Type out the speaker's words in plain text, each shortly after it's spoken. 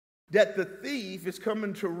that the thief is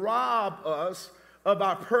coming to rob us of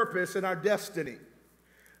our purpose and our destiny.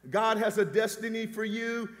 God has a destiny for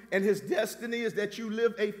you, and his destiny is that you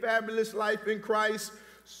live a fabulous life in Christ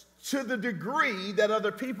to the degree that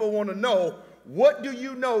other people want to know, what do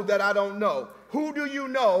you know that I don't know? Who do you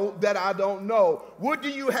know that I don't know? What do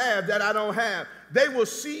you have that I don't have? They will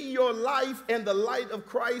see your life and the light of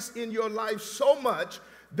Christ in your life so much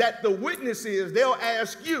that the witnesses, they'll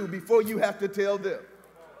ask you before you have to tell them.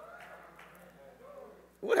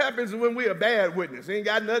 What happens when we're a bad witness? Ain't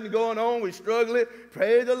got nothing going on. We're struggling.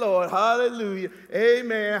 Praise the Lord. Hallelujah.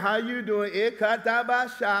 Amen. How you doing?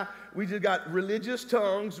 We just got religious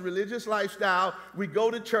tongues, religious lifestyle. We go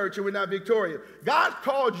to church and we're not victorious. God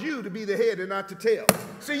called you to be the head and not to tail.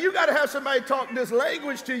 See, you got to have somebody talk this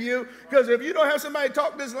language to you, because if you don't have somebody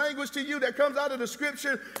talk this language to you that comes out of the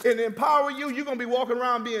scripture and empower you, you're going to be walking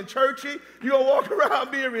around being churchy. You're going to walk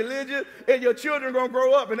around being religious, and your children are going to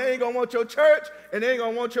grow up and they ain't going to want your church and they ain't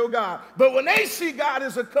going to want your God. But when they see God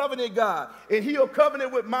as a covenant God, and he'll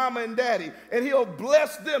covenant with mama and daddy, and he'll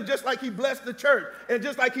bless them just like he blessed the church and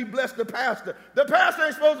just like he blessed the pastor. The pastor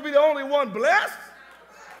ain't supposed to be the only one blessed.